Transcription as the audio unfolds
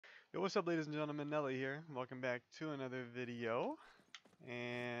Yo, what's up, ladies and gentlemen? Nelly here. Welcome back to another video.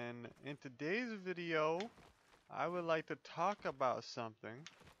 And in today's video, I would like to talk about something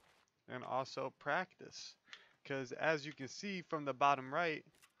and also practice. Because as you can see from the bottom right,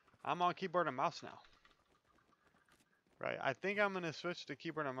 I'm on keyboard and mouse now. Right, I think I'm going to switch to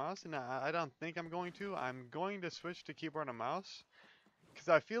keyboard and mouse, and I don't think I'm going to. I'm going to switch to keyboard and mouse. Because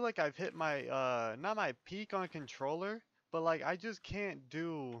I feel like I've hit my, not my peak on controller, but like I just can't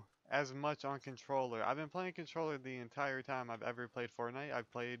do as much on controller. I've been playing controller the entire time I've ever played Fortnite.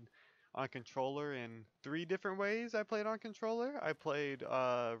 I've played on controller in 3 different ways. I played on controller. I played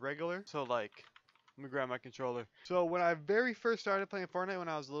regular. So like, let me grab my controller. So when I very first started playing Fortnite when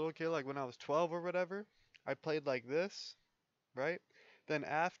I was a little kid, like when I was 12 or whatever, I played like this, right? Then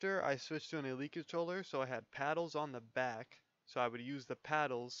after I switched to an Elite controller, so I had paddles on the back. So I would use the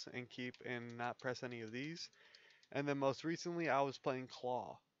paddles and keep and not press any of these. And then most recently I was playing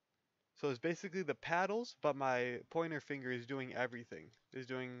claw. So it's basically the paddles, but my pointer finger is doing everything. Is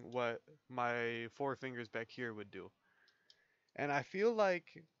doing what my 4 fingers back here would do. And I feel like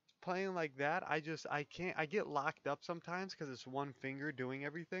playing like that, I can't, I get locked up sometimes because it's one finger doing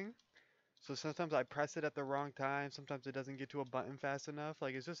everything. So sometimes I press it at the wrong time. Sometimes it doesn't get to a button fast enough.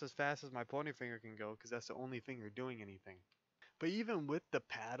 Like it's just as fast as my pointer finger can go because that's the only finger doing anything. But even with the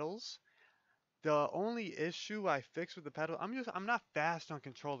paddles, the only issue I fix with the paddle, I'm not fast on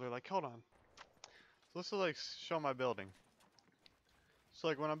controller. Like, hold on. So let's like show my building. So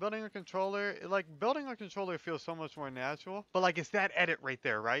like when I'm building a controller, like building a controller feels so much more natural. But like it's that edit right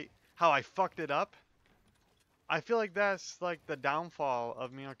there, right? How I fucked it up. I feel like that's like the downfall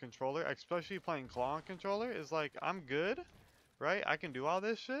of me on controller, especially playing claw on controller, is like I'm good, right? I can do all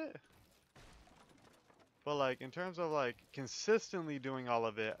this shit. But like in terms of like consistently doing all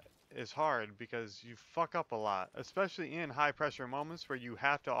of it is hard because you fuck up a lot, especially in high pressure moments where you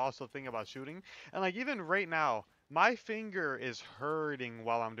have to also think about shooting. And like even right now, my finger is hurting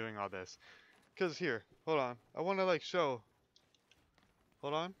while I'm doing all this. Cause here, hold on. I want to like show.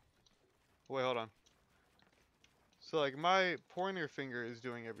 Hold on. Wait, hold on. So like my pointer finger is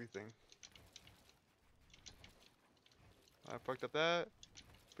doing everything. I fucked up that.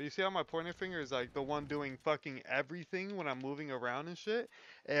 But you see how my pointer finger is like the one doing fucking everything when I'm moving around and shit?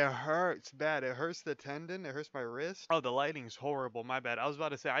 It hurts bad. It hurts the tendon. It hurts my wrist. Oh, the lighting's horrible. My bad. I was about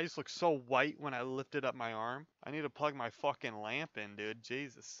to say, I just look so white when I lifted up my arm. I need to plug my fucking lamp in, dude.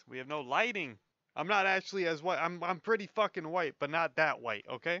 Jesus. We have no lighting. I'm not actually as white. I'm pretty fucking white, but not that white,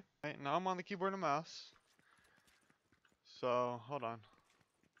 okay? Right, now I'm on the keyboard and mouse. So, hold on.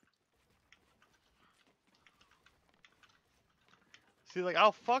 See, like,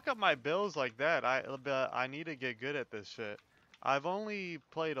 I'll fuck up my builds like that. But I need to get good at this shit. I've only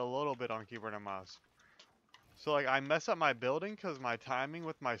played a little bit on keyboard and mouse. So, like, I mess up my building because my timing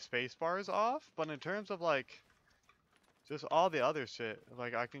with my spacebar is off. But in terms of, like, just all the other shit,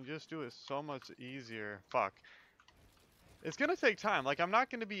 like, I can just do it so much easier. Fuck. It's gonna take time. Like, I'm not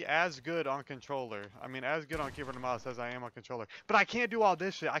gonna be as good on controller. I mean, as good on keyboard and mouse as I am on controller. But I can't do all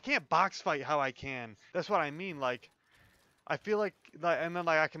this shit. I can't box fight how I can. That's what I mean. Like, I feel like, and then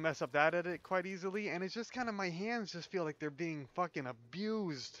like I can mess up that edit quite easily, and it's just kind of my hands just feel like they're being fucking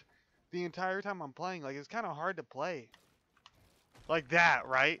abused the entire time I'm playing. Like it's kind of hard to play. Like that,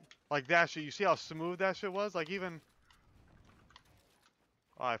 right? Like that shit. You see how smooth that shit was? Like even,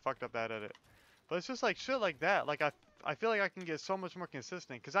 oh, I fucked up that edit. But it's just like shit like that. Like I feel like I can get so much more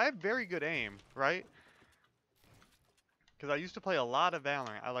consistent because I have very good aim, right? Because I used to play a lot of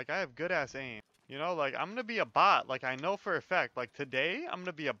Valorant. I have good ass aim. You know, like, I'm gonna be a bot. Like, I know for a fact. Like, today, I'm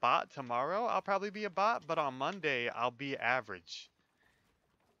gonna be a bot. Tomorrow, I'll probably be a bot. But on Monday, I'll be average.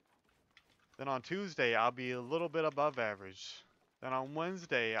 Then on Tuesday, I'll be a little bit above average. Then on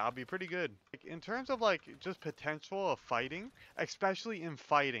Wednesday, I'll be pretty good. Like, in terms of, like, just potential of fighting, especially in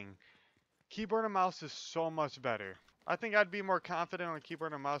fighting, keyboard and mouse is so much better. I think I'd be more confident on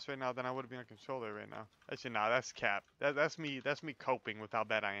keyboard and mouse right now than I would be on controller right now. Actually, nah, that's cap. That's me coping with how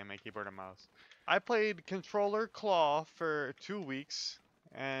bad I am at keyboard and mouse. I played controller claw for 2 weeks,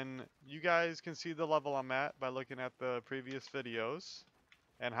 and you guys can see the level I'm at by looking at the previous videos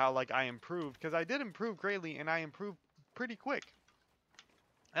and how like I improved, because I did improve greatly and I improved pretty quick.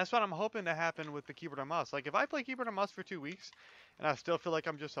 That's what I'm hoping to happen with the keyboard and mouse. Like if I play keyboard and mouse for 2 weeks and I still feel like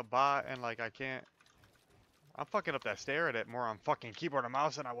I'm just a bot and like I can't, I'm fucking up that stair at it more on fucking keyboard and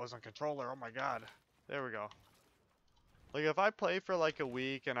mouse than I was on controller. Oh my god. There we go. Like if I play for like a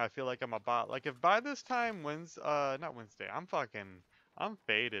week and I feel like I'm a bot, like if by this time not Wednesday, I'm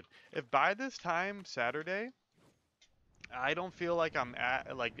faded. If by this time Saturday, I don't feel like I'm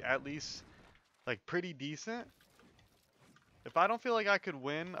at least like pretty decent, If I don't feel like I could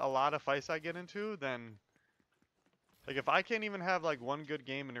win a lot of fights I get into, then like if I can't even have like one good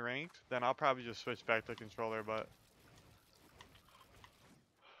game in ranked, then I'll probably just switch back to controller. But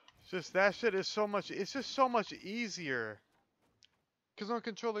it's just that shit is so much. It's just so much easier. Cause on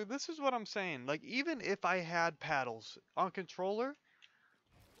controller, this is what I'm saying. Like even if I had paddles on controller,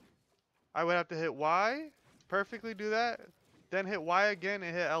 I would have to hit Y, perfectly do that, then hit Y again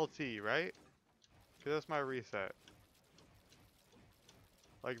and hit LT, right? Cause that's my reset.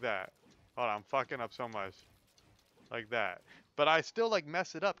 Like that. Hold on, I'm fucking up so much. Like that. But I still like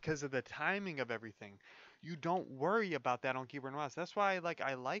mess it up because of the timing of everything. You don't worry about that on keyboard and mouse. That's why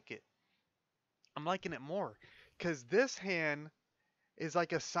I like it. I'm liking it more. Cause this hand is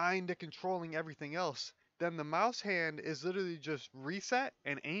like assigned to controlling everything else. Then the mouse hand is literally just reset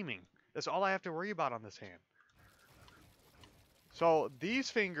and aiming. That's all I have to worry about on this hand. So these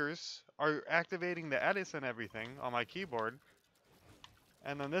fingers are activating the edits and everything on my keyboard.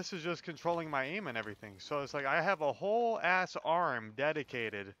 And then this is just controlling my aim and everything. So it's like I have a whole ass arm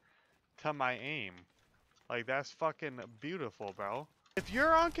dedicated to my aim. Like that's fucking beautiful, bro. If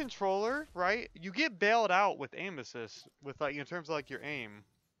you're on controller, right, you get bailed out with aim assist with like in terms of like your aim.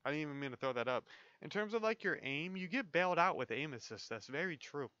 I didn't even mean to throw that up. In terms of like your aim, you get bailed out with aim assist. That's very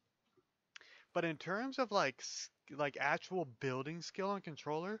true. But in terms of like actual building skill on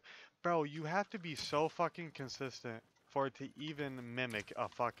controller, bro, you have to be so fucking consistent for it to even mimic a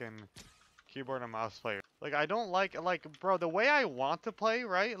fucking keyboard and mouse player. Like I don't like bro, the way I want to play,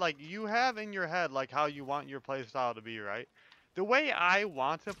 right? Like you have in your head like how you want your play style to be, right? The way I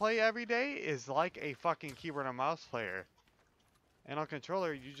want to play every day is like a fucking keyboard and mouse player. And on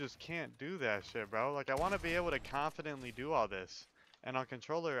controller, you just can't do that shit, bro. Like I want to be able to confidently do all this. And on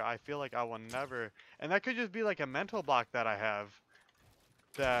controller, I feel like I will never, and that could just be like a mental block that I have,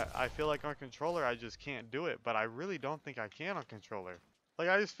 that I feel like on controller I just can't do it, but I really don't think I can on controller. Like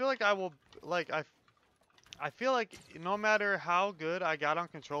I just feel like I will, like I feel like no matter how good I got on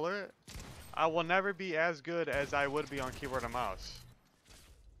controller, I will never be as good as I would be on keyboard and mouse.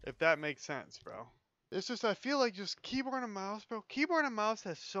 If that makes sense, bro. It's just, I feel like just keyboard and mouse, bro. Keyboard and mouse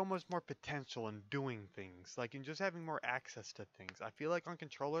has so much more potential in doing things. Like, in just having more access to things. I feel like on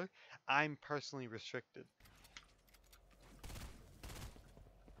controller, I'm personally restricted.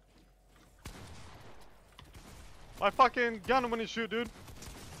 My fucking gun wouldn't shoot, dude.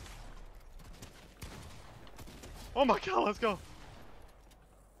 Oh my god, let's go.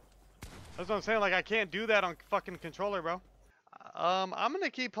 That's what I'm saying, like, I can't do that on fucking controller, bro. I'm gonna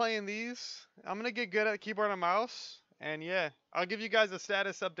keep playing these. I'm gonna get good at keyboard and mouse. And yeah, I'll give you guys a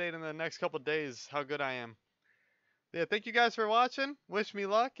status update in the next couple days, how good I am. Yeah, thank you guys for watching. Wish me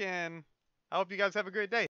luck, and I hope you guys have a great day.